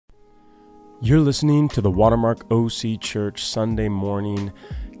You're listening to the Watermark OC Church Sunday morning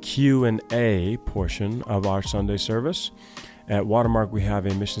Q&A portion of our Sunday service. At Watermark, we have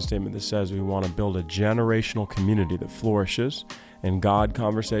a mission statement that says we want to build a generational community that flourishes in God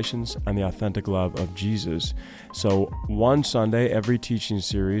conversations and the authentic love of Jesus. So one Sunday, every teaching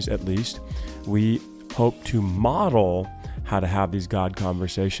series at least, we hope to model how to have these God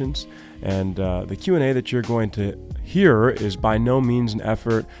conversations. And the Q&A that you're going to hear is by no means an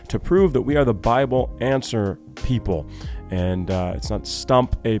effort to prove that we are the Bible answer people. And it's not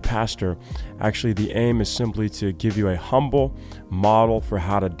stump a pastor. Actually, the aim is simply to give you a humble model for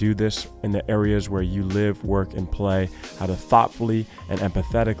how to do this in the areas where you live, work, and play, how to thoughtfully and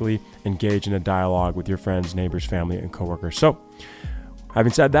empathetically engage in a dialogue with your friends, neighbors, family, and coworkers. So,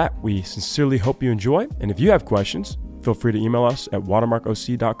 having said that, we sincerely hope you enjoy. And if you have questions, feel free to email us at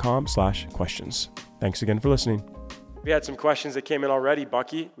watermarkoc.com/questions. Thanks again for listening. We had some questions that came in already,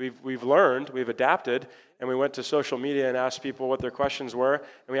 Bucky. We've learned, we've adapted, and we went to social media and asked people what their questions were.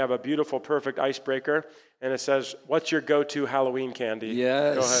 And we have a beautiful, perfect icebreaker. And it says, what's your go-to Halloween candy?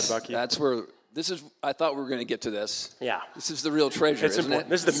 Yes. Go ahead, Bucky. That's where, I thought we were going to get to this. Yeah. This is the real treasure, It's isn't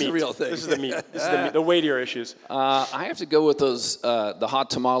important. it? This is the meat. The real thing. This is the meat. This is the meat, the weightier issues. I have to go with those, the hot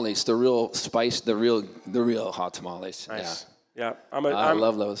tamales, the real spice, the real hot tamales. Nice. Yeah. Yeah, I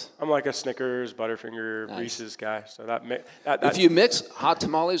love those. I'm like a Snickers, Butterfinger, Nice. Reese's guy. So that if you mix hot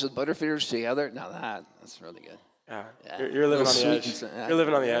tamales with Butterfingers together, now that's really good. Yeah, you're living on the edge. Yeah. You're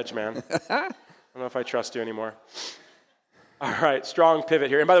living on the edge, man. I don't know if I trust you anymore. All right, strong pivot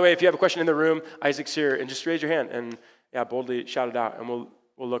here. And by the way, if you have a question in the room, Isaac's here, and just raise your hand and boldly shout it out, and we'll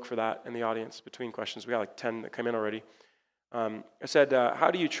look for that in the audience between questions. We got like 10 that come in already. I said,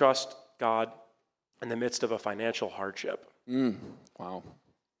 how do you trust God in the midst of a financial hardship? Wow.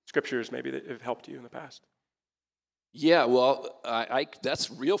 Scriptures maybe that have helped you in the past. Yeah, well, I that's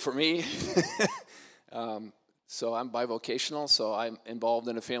real for me. So I'm bivocational, so I'm involved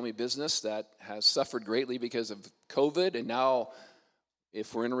in a family business that has suffered greatly because of COVID, and now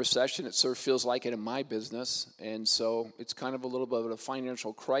if we're in a recession, it sort of feels like it in my business, and so it's kind of a little bit of a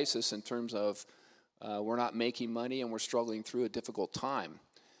financial crisis in terms of we're not making money and we're struggling through a difficult time.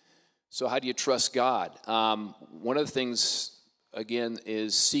 So how do you trust God? One of the things, again,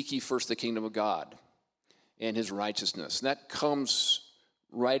 is seek ye first the kingdom of God and his righteousness. And that comes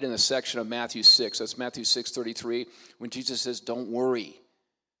right in the section of Matthew 6. That's Matthew 6:33, when Jesus says, don't worry.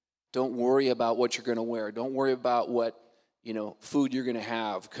 Don't worry about what you're going to wear. Don't worry about what, food you're going to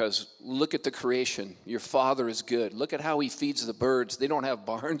have, because look at the creation. Your Father is good. Look at how he feeds the birds. They don't have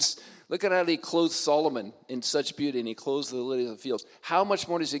barns. Look at how he clothes Solomon in such beauty, and he clothes the lilies of the fields. How much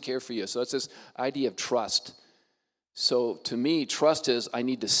more does he care for you? So it's this idea of trust. So to me, trust is I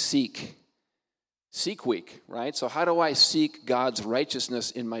need to seek week, right? So how do I seek God's righteousness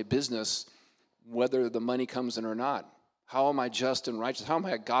in my business, whether the money comes in or not? How am I just and righteous? How am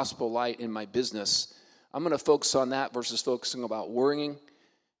I a gospel light in my business? I'm going to focus on that versus focusing about worrying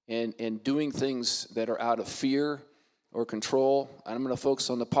and doing things that are out of fear or control. And I'm going to focus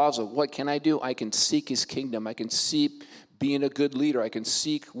on the positive. What can I do? I can seek his kingdom. I can seek being a good leader. I can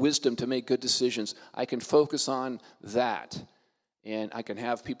seek wisdom to make good decisions. I can focus on that. And I can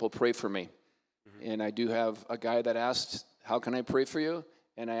have people pray for me. Mm-hmm. And I do have a guy that asked, how can I pray for you?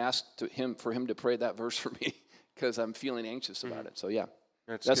 And I asked for him to pray that verse for me because I'm feeling anxious about it. So yeah,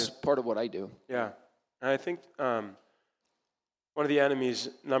 that's part of what I do. Yeah. And I think one of the enemy's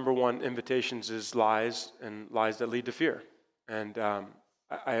number one invitations is lies, and lies that lead to fear. And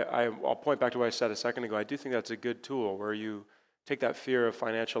I'll point back to what I said a second ago. I do think that's a good tool where you take that fear of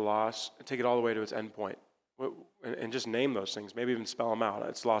financial loss and take it all the way to its end point and just name those things, maybe even spell them out.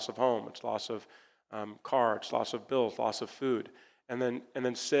 It's loss of home, it's loss of car, it's loss of bills, loss of food. And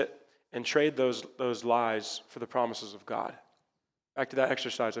then sit and trade those lies for the promises of God. Back to that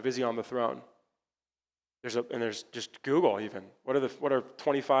exercise of, is he on the throne? There's just Google even. What are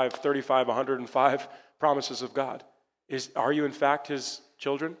 25, 35, 105 promises of God? Are you in fact his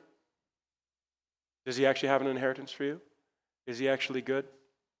children? Does he actually have an inheritance for you? Is he actually good?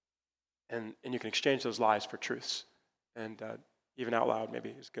 And you can exchange those lies for truths. And even out loud maybe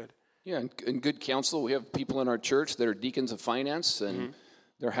is good. Yeah, and good counsel. We have people in our church that are deacons of finance, and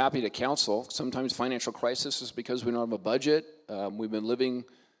they're happy to counsel. Sometimes financial crisis is because we don't have a budget. We've been living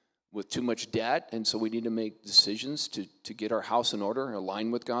with too much debt, and so we need to make decisions to get our house in order,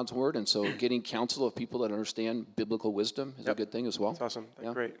 align with God's word. And so getting counsel of people that understand biblical wisdom is a good thing as well. That's awesome.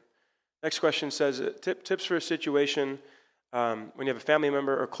 That's great. Next question says, tips for a situation when you have a family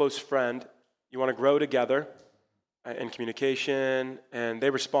member or close friend, you want to grow together in communication, and they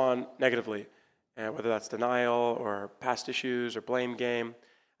respond negatively, whether that's denial or past issues or blame game.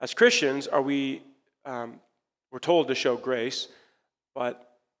 As Christians, we're told to show grace,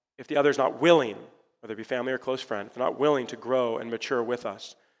 but if the other's not willing, whether it be family or close friend, if they're not willing to grow and mature with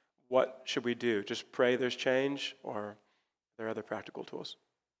us, what should we do? Just pray there's change, or are there other practical tools?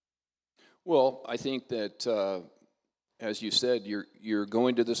 Well, I think that, as you said, you're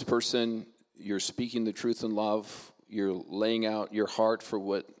going to this person, you're speaking the truth in love, you're laying out your heart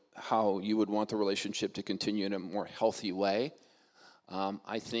for how you would want the relationship to continue in a more healthy way.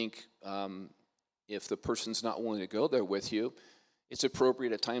 I think if the person's not willing to go there with you, it's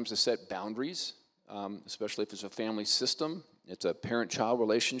appropriate at times to set boundaries, especially if it's a family system, it's a parent-child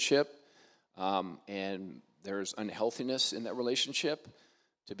relationship, and there's unhealthiness in that relationship.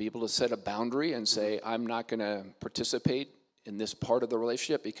 To be able to set a boundary and say, I'm not going to participate in this part of the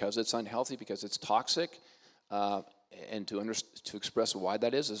relationship because it's unhealthy, because it's toxic, and to express why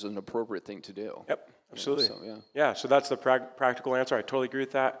that is an appropriate thing to do. Yep, absolutely. So that's the practical answer. I totally agree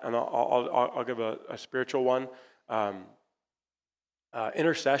with that, and I'll give a spiritual one.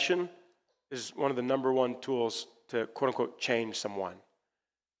 Intercession is one of the number one tools to quote-unquote change someone.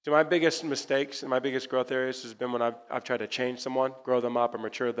 So my biggest mistakes and my biggest growth areas has been when I've tried to change someone, grow them up or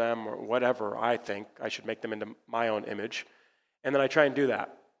mature them or whatever I think I should make them into my own image. And then I try and do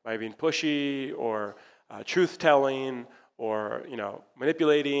that by being pushy or truth-telling or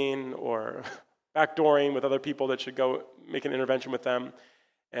manipulating or backdooring with other people that should go make an intervention with them.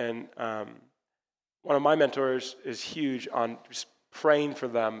 And one of my mentors is huge on just praying for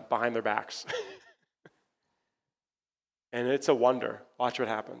them behind their backs. And it's a wonder. Watch what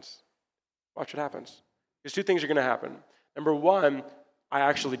happens. Watch what happens. Because two things are going to happen. Number one, I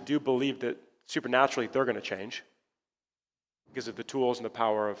actually do believe that supernaturally they're going to change because of the tools and the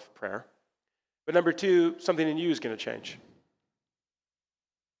power of prayer. But number two, something in you is going to change.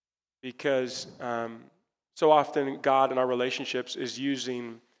 Because so often God in our relationships is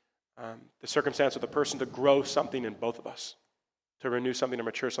using the circumstance of the person to grow something in both of us, to renew something, to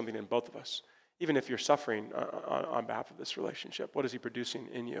mature something in both of us. Even if you're suffering on behalf of this relationship, what is he producing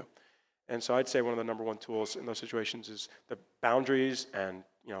in you? And so I'd say one of the number one tools in those situations is the boundaries and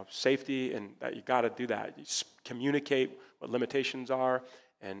safety, and that you got to do that. You communicate what limitations are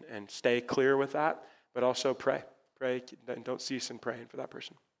and stay clear with that, but also pray and don't cease in praying for that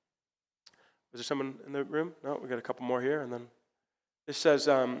person. Is there someone in the room? No, we got a couple more here, and then this says,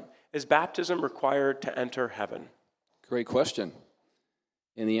 is baptism required to enter heaven? Great question.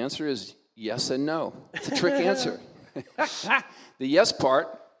 And the answer is yes and no. It's a trick answer. The yes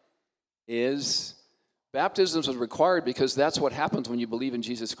part is baptism is required because that's what happens when you believe in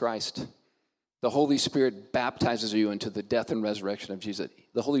Jesus Christ. The Holy Spirit baptizes you into the death and resurrection of Jesus.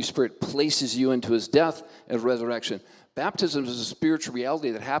 The Holy Spirit places you into his death and resurrection. Baptism is a spiritual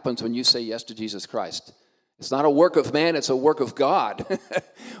reality that happens when you say yes to Jesus Christ. It's not a work of man, it's a work of God.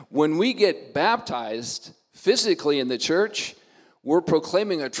 When we get baptized physically in the church, we're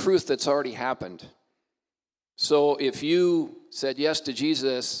proclaiming a truth that's already happened. So if you said yes to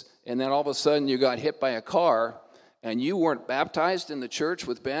Jesus and then all of a sudden you got hit by a car and you weren't baptized in the church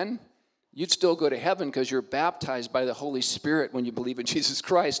with Ben, you'd still go to heaven because you're baptized by the Holy Spirit when you believe in Jesus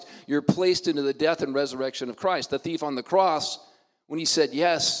Christ. You're placed into the death and resurrection of Christ. The thief on the cross, when he said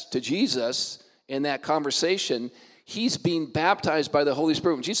yes to Jesus in that conversation, he's being baptized by the Holy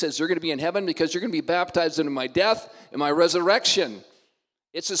Spirit. When Jesus says, you're going to be in heaven because you're going to be baptized into my death and my resurrection.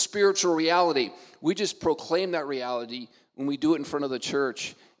 It's a spiritual reality. We just proclaim that reality when we do it in front of the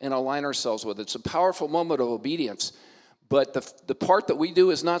church and align ourselves with it. It's a powerful moment of obedience. But the part that we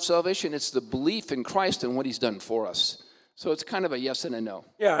do is not salvation. It's the belief in Christ and what he's done for us. So it's kind of a yes and a no.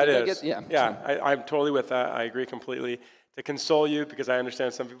 Yeah, it is. I'm totally with that. I agree completely. To console you, because I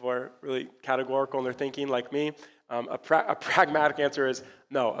understand some people are really categorical in their thinking like me, a pragmatic answer is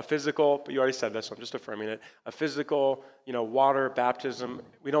no. A physical, but you already said this, so I'm just affirming it. A physical, water baptism,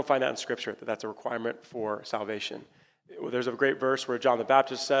 we don't find that in Scripture, that's a requirement for salvation. There's a great verse where John the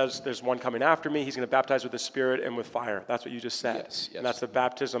Baptist says, there's one coming after me, he's going to baptize with the Spirit and with fire. That's what you just said. Yes. And that's the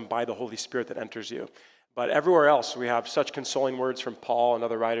baptism by the Holy Spirit that enters you. But everywhere else, we have such consoling words from Paul and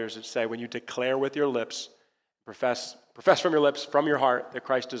other writers that say, when you declare with your lips, profess from your lips, from your heart, that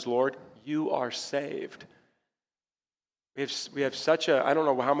Christ is Lord, you are saved. We have such a, I don't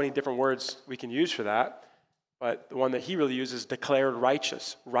know how many different words we can use for that, but the one that he really uses is declared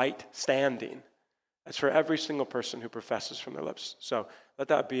righteous, right standing. That's for every single person who professes from their lips. So let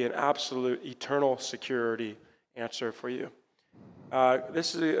that be an absolute eternal security answer for you.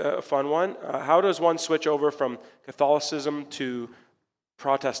 This is a fun one. How does one switch over from Catholicism to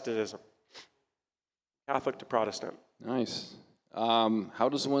Protestantism? Catholic to Protestant. Nice. How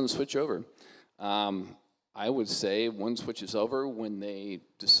does one switch over? I would say one switches over when they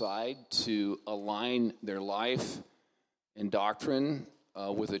decide to align their life and doctrine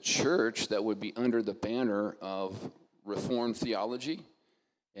with a church that would be under the banner of Reformed theology.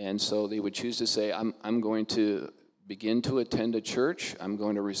 And so they would choose to say, I'm going to begin to attend a church. I'm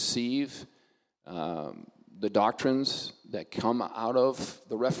going to receive the doctrines that come out of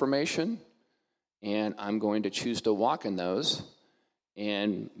the Reformation, and I'm going to choose to walk in those.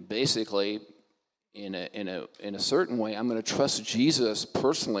 And basically, in a certain way, I'm going to trust Jesus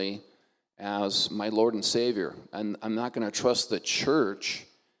personally as my Lord and Savior. And I'm not going to trust the church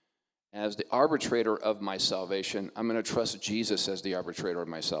as the arbitrator of my salvation. I'm going to trust Jesus as the arbitrator of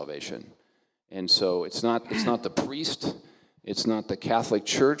my salvation. And so it's not the priest, it's not the Catholic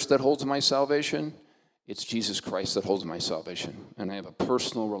Church that holds my salvation. It's Jesus Christ that holds my salvation. And I have a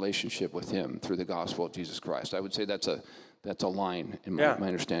personal relationship with him through the gospel of Jesus Christ. I would say that's a line in my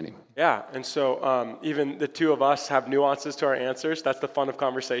understanding. Yeah, and so even the two of us have nuances to our answers. That's the fun of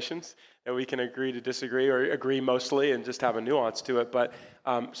conversations, that we can agree to disagree or agree mostly and just have a nuance to it. But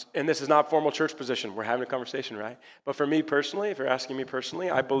and this is not formal church position. We're having a conversation, right? But for me personally, if you're asking me personally,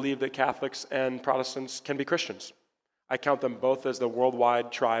 I believe that Catholics and Protestants can be Christians. I count them both as the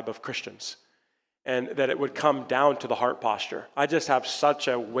worldwide tribe of Christians, and that it would come down to the heart posture. I just have such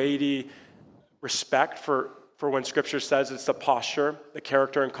a weighty respect for when Scripture says it's the posture, the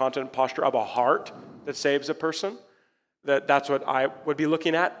character and content posture of a heart that saves a person, that's what I would be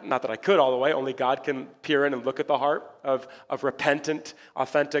looking at. Not that I could all the way, only God can peer in and look at the heart of repentant,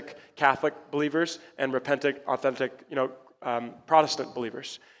 authentic Catholic believers and repentant, authentic, Protestant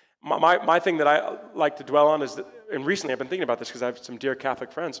believers. My thing that I like to dwell on is that, and recently I've been thinking about this because I have some dear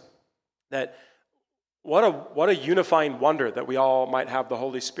Catholic friends, that what a unifying wonder that we all might have the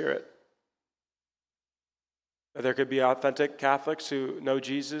Holy Spirit. There could be authentic Catholics who know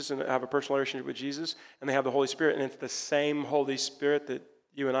Jesus and have a personal relationship with Jesus, and they have the Holy Spirit, and it's the same Holy Spirit that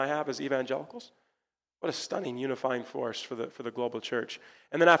you and I have as evangelicals. What a stunning unifying force for the global church.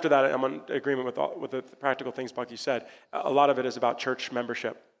 And then after that, I'm in agreement with the practical things Bucky said. A lot of it is about church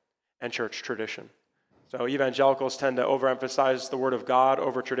membership and church tradition. So evangelicals tend to overemphasize the Word of God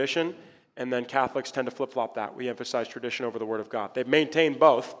over tradition, and then Catholics tend to flip-flop that. We emphasize tradition over the Word of God. They maintain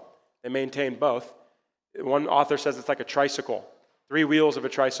both. One author says it's like a tricycle, 3 wheels of a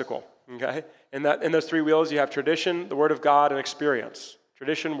tricycle, okay? In those 3 wheels, you have tradition, the Word of God, and experience.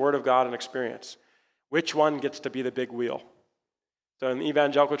 Tradition, Word of God, and experience. Which one gets to be the big wheel? So in the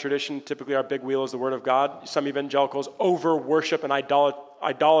evangelical tradition, typically our big wheel is the Word of God. Some evangelicals over-worship and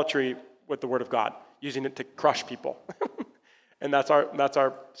idolatry with the Word of God, using it to crush people. And that's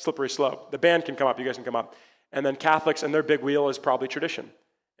our slippery slope. The band can come up, you guys can come up. And then Catholics, and their big wheel is probably tradition.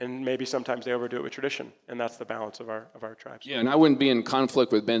 And maybe sometimes they overdo it with tradition, and that's the balance of our tribes. Yeah, and I wouldn't be in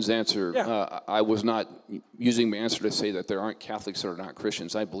conflict with Ben's answer. Yeah. I was not using my answer to say that there aren't Catholics that are not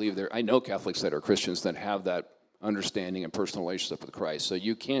Christians. I know Catholics that are Christians that have that understanding and personal relationship with Christ. So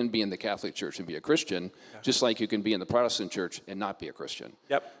you can be in the Catholic Church and be a Christian, just like you can be in the Protestant Church and not be a Christian.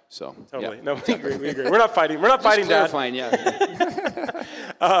 Yep. So totally. Yeah. No, we agree. We're not fighting. Just clarifying, Dad.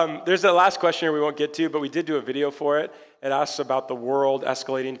 Yeah. There's a last question here we won't get to, but we did do a video for it. It asks about the world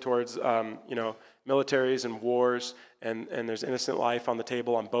escalating towards, militaries and wars, and there's innocent life on the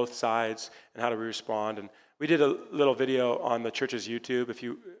table on both sides, and how do we respond? And we did a little video on the church's YouTube.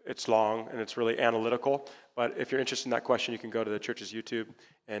 It's long and it's really analytical, but if you're interested in that question, you can go to the church's YouTube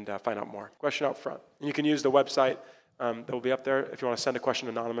and find out more. Question out front, and you can use the website that will be up there if you want to send a question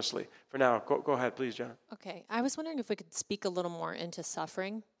anonymously. For now, go ahead, please, Jenna. Okay, I was wondering if we could speak a little more into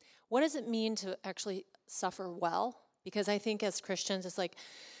suffering. What does it mean to actually suffer well? Because I think as Christians, it's like,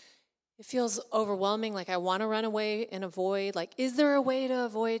 it feels overwhelming, like I want to run away and avoid. Like, is there a way to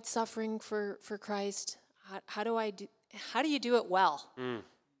avoid suffering for Christ? How do you do it well?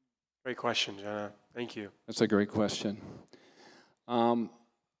 Great question, Jenna. Thank you. That's a great question.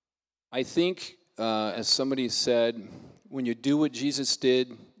 I think, as somebody said, when you do what Jesus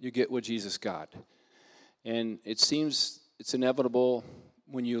did, you get what Jesus got. And it seems it's inevitable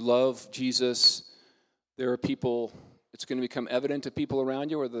when you love Jesus, there are people, it's going to become evident to people around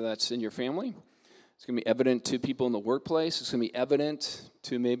you, whether that's in your family, it's going to be evident to people in the workplace, it's going to be evident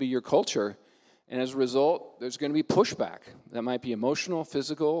to maybe your culture. And as a result, there's going to be pushback. That might be emotional,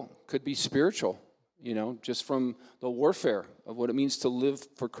 physical, could be spiritual, just from the warfare of what it means to live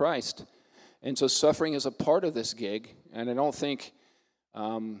for Christ. And so suffering is a part of this gig, and I don't think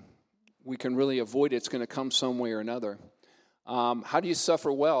we can really avoid it. It's going to come some way or another. How do you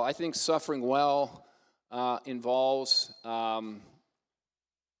suffer well? I think suffering well involves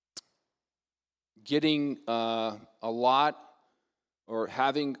getting a lot or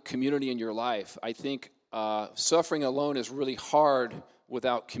having community in your life. I think suffering alone is really hard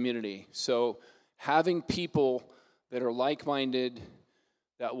without community. So having people that are like-minded,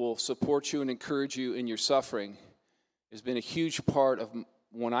 that will support you and encourage you in your suffering, has been a huge part of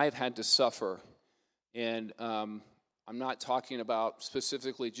when I've had to suffer. And I'm not talking about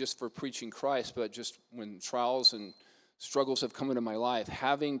specifically just for preaching Christ, but just when trials and struggles have come into my life,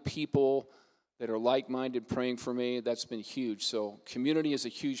 having people that are like-minded praying for me, that's been huge. So community is a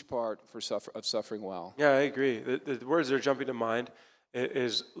huge part of suffering well. Yeah, I agree. The words that are jumping to mind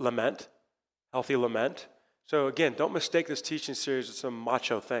is lament, healthy lament. So again, don't mistake this teaching series as some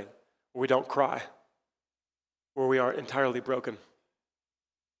macho thing where we don't cry, where we aren't entirely broken.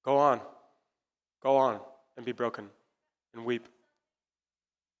 Go on and be broken and weep.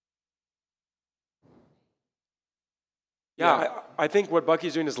 Yeah, I think what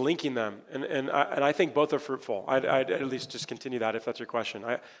Bucky's doing is linking them, and I think both are fruitful. I'd at least just continue that if that's your question.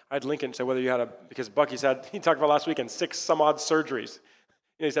 I'd link it and say whether you had because he talked about last weekend 6 some odd surgeries.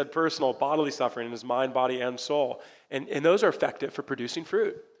 He's had personal bodily suffering in his mind, body, and soul, and those are effective for producing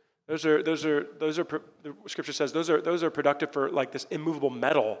fruit. Those are the Scripture says those are productive for like this immovable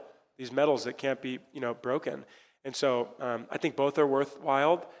metal, these metals that can't be broken. And so I think both are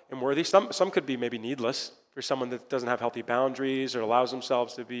worthwhile and worthy. Some could be maybe needless for someone that doesn't have healthy boundaries or allows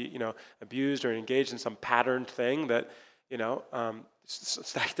themselves to be abused or engaged in some patterned thing that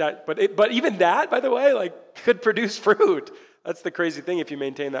that. But even that, by the way, like could produce fruit. That's the crazy thing if you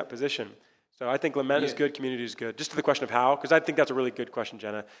maintain that position. So I think lament is good, community is good. Just to the question of how, because I think that's a really good question,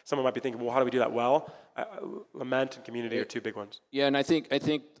 Jenna. Someone might be thinking, well, how do we do that well? Lament and community are 2 big ones. Yeah, and I think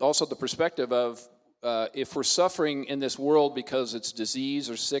also the perspective of if we're suffering in this world because it's disease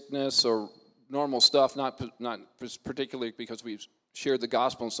or sickness or normal stuff, not particularly because we've shared the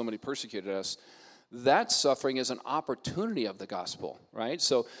gospel and somebody persecuted us, that suffering is an opportunity of the gospel, right?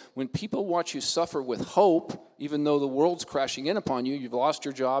 So when people watch you suffer with hope, even though the world's crashing in upon you, you've lost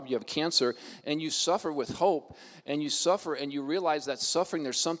your job, you have cancer, and you suffer with hope, and you suffer and you realize that suffering,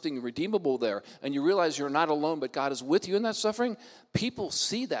 there's something redeemable there, and you realize you're not alone, but God is with you in that suffering, people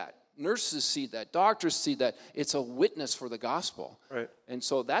see that. Nurses see that. Doctors see that. It's a witness for the gospel. Right. And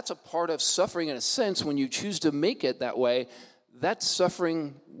so that's a part of suffering in a sense. When you choose to make it that way, that's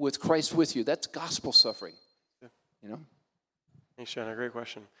suffering with Christ with you. That's gospel suffering. Yeah. Thanks, Shanna. Great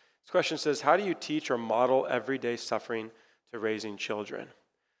question. This question says, how do you teach or model everyday suffering to raising children?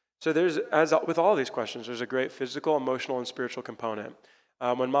 So there's, as with all these questions, there's a great physical, emotional, and spiritual component.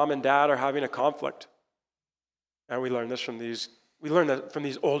 When mom and dad are having a conflict, and we learn that from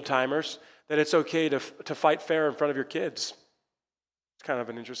these old timers, that it's okay to fight fair in front of your kids. It's kind of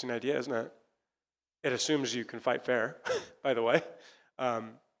an interesting idea, isn't it? It assumes you can fight fair, by the way,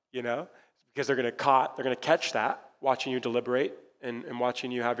 because they're going to catch that, watching you deliberate and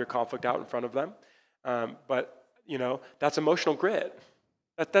watching you have your conflict out in front of them. But that's emotional grit.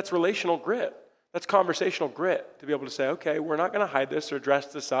 That's relational grit. That's conversational grit to be able to say, okay, we're not going to hide this or dress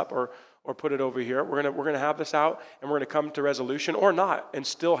this up or put it over here. We're gonna have this out, and we're gonna come to resolution or not, and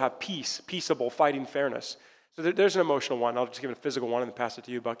still have peaceable fighting fairness. So there's an emotional one. I'll just give it a physical one and then pass it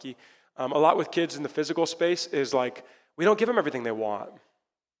to you, Bucky. A lot with kids in the physical space is like we don't give them everything they want.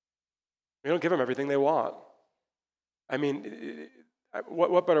 I mean,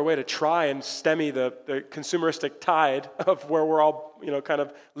 what better way to try and stem the consumeristic tide of where we're all kind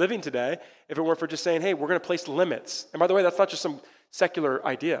of living today if it weren't for just saying, hey, we're going to place limits. And by the way, that's not just some secular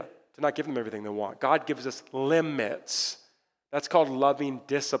idea to not give them everything they want. God gives us limits. That's called loving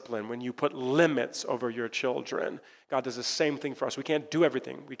discipline, when you put limits over your children. God does the same thing for us. We can't do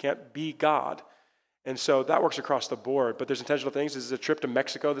everything. We can't be God. And so that works across the board. But there's intentional things. This is a trip to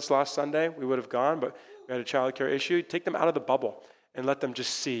Mexico this last Sunday. We would have gone, but we had a child care issue. Take them out of the bubble and let them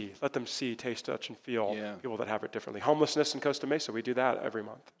just see. Let them see, taste, touch, and feel people that have it differently. Homelessness in Costa Mesa, we do that every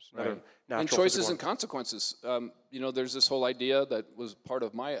month. Right. And choices and consequences. There's this whole idea that was part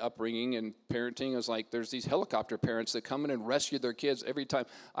of my upbringing and parenting. Is like there's these helicopter parents that come in and rescue their kids every time.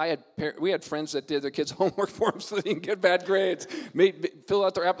 We had friends that did their kids' homework for them so they didn't get bad grades, fill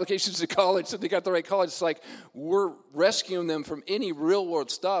out their applications to college so they got the right college. It's like we're rescuing them from any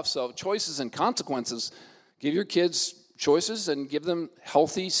real-world stuff. So choices and consequences. Give your kids choices and give them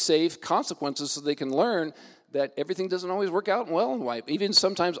healthy, safe consequences so they can learn that everything doesn't always work out well in life. Even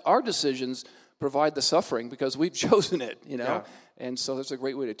sometimes our decisions provide the suffering because we've chosen it, Yeah. And so that's a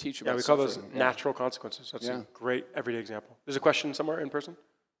great way to teach about suffering. We call those natural consequences. That's a great everyday example. There's a question somewhere in person?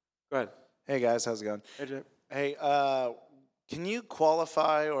 Go ahead. Hey, guys. How's it going? Hey, Jay. Hey, can you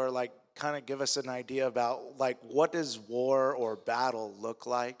qualify or, kind of give us an idea about, what does war or battle look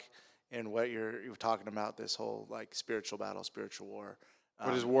like? And what you're talking about, this whole spiritual battle, spiritual war.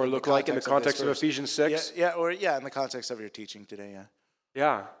 What does war look like in the context of Ephesians 6? Yeah, in the context of your teaching today,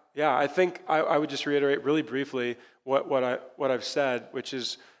 Yeah. I think I would just reiterate really briefly what I've said, which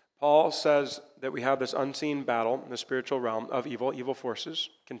is Paul says that we have this unseen battle in the spiritual realm of evil forces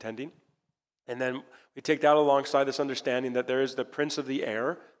contending. And then we take that alongside this understanding that there is the prince of the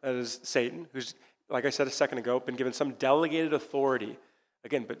air, that is Satan, who's, like I said a second ago, been given some delegated authority.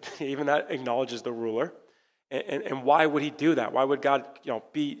 Again, but even that acknowledges the ruler. And why would he do that? Why would God,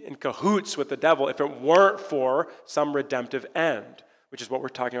 be in cahoots with the devil if it weren't for some redemptive end, which is what we're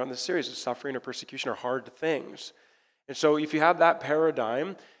talking about in this series, is suffering or persecution or hard things. And so if you have that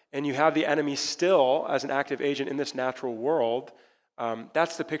paradigm and you have the enemy still as an active agent in this natural world,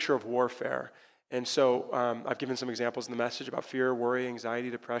 that's the picture of warfare. And so I've given some examples in the message about fear, worry, anxiety,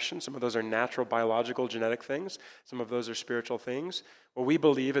 depression. Some of those are natural, biological, genetic things. Some of those are spiritual things. What we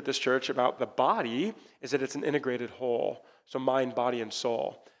believe at this church about the body is that it's an integrated whole, so mind, body, and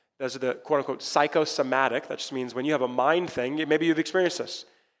soul. Those are the quote-unquote psychosomatic. That just means when you have a mind thing, maybe you've experienced this.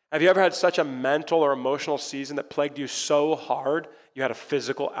 Have you ever had such a mental or emotional season that plagued you so hard you had a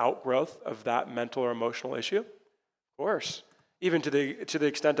physical outgrowth of that mental or emotional issue? Of course. Even to the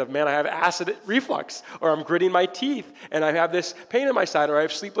extent of, man, I have acid reflux, or I'm gritting my teeth, and I have this pain in my side, or I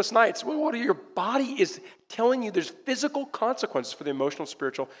have sleepless nights. Well, your body is telling you there's physical consequences for the emotional,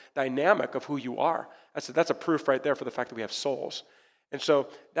 spiritual dynamic of who you are. That's a proof right there for the fact that we have souls. And so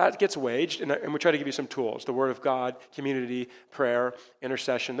that gets waged, and we try to give you some tools: the Word of God, community, prayer,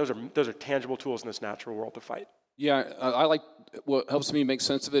 intercession. Those are tangible tools in this natural world to fight. Yeah, I like what helps me make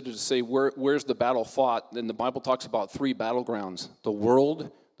sense of it is to say where's the battle fought. Then the Bible talks about 3 battlegrounds: the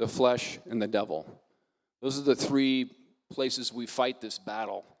world, the flesh, and the devil. Those are the 3 places we fight this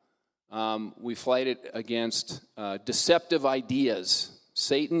battle. We fight it against deceptive ideas.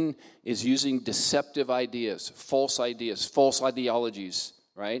 Satan is using deceptive ideas, false ideologies,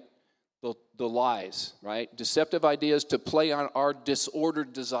 right? The lies, right? Deceptive ideas to play on our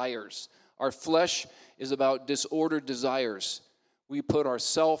disordered desires. Our flesh is about disordered desires. We put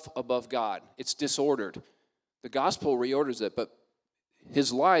ourself above God. It's disordered. The gospel reorders it, but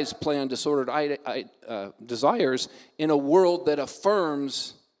his lies play on disordered desires in a world that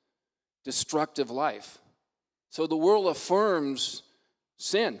affirms destructive life. So the world affirms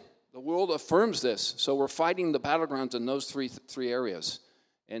sin. The world affirms this. So we're fighting the battlegrounds in those three areas.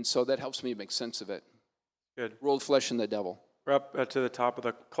 And so that helps me make sense of it. Good. World, flesh, and the devil. We're up to the top of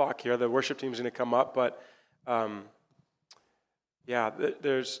the clock here. The worship team's going to come up, but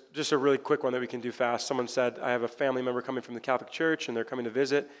there's just a really quick one that we can do fast. Someone said, I have a family member coming from the Catholic Church, and they're coming to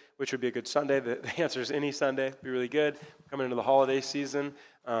visit, which would be a good Sunday. The answer is any Sunday. It'd be really good. Coming into the holiday season,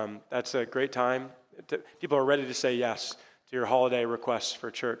 that's a great time. People are ready to say yes to your holiday requests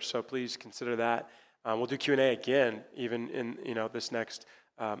for church, so please consider that. We'll do Q&A again, even in this next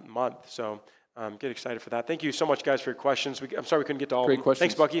month. So get excited for that. Thank you so much, guys, for your questions. I'm sorry we couldn't get to all Great of them.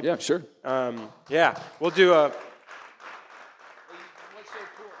 questions. Thanks, Bucky. Yeah, sure. We'll do a...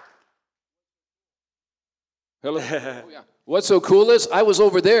 Hello. What's so cool is I was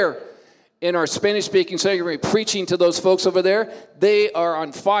over there in our Spanish-speaking sanctuary preaching to those folks over there. They are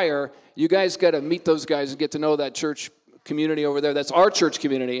on fire. You guys got to meet those guys and get to know that church community over there. That's our church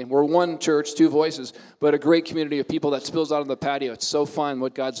community. We're one church, 2 voices, but a great community of people that spills out on the patio. It's so fun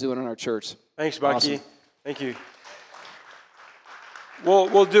what God's doing in our church. Thanks, Bucky. Awesome. Thank you.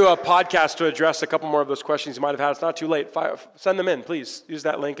 We'll do a podcast to address a couple more of those questions you might have had. It's not too late. Send them in, please. Use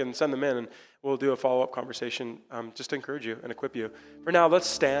that link and send them in, and we'll do a follow-up conversation just to encourage you and equip you. For now, let's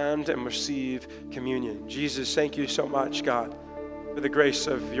stand and receive communion. Jesus, thank you so much, God, for the grace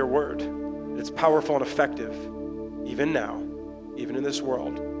of your word. It's powerful and effective, even now, even in this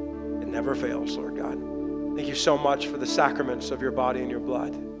world. It never fails, Lord God. Thank you so much for the sacraments of your body and your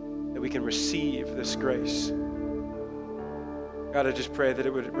blood, that we can receive this grace. God, I just pray that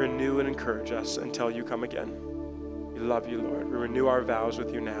it would renew and encourage us until you come again. We love you, Lord. We renew our vows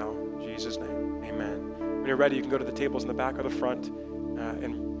with you now. In Jesus' name, amen. When you're ready, you can go to the tables in the back or the front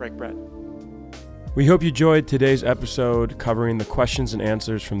and break bread. We hope you enjoyed today's episode covering the questions and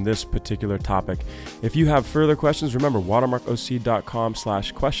answers from this particular topic. If you have further questions, remember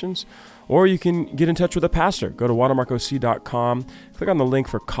watermarkoc.com/questions, or you can get in touch with a pastor. Go to watermarkoc.com, click on the link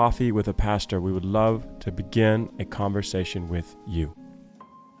for Coffee with a Pastor. We would love to begin a conversation with you.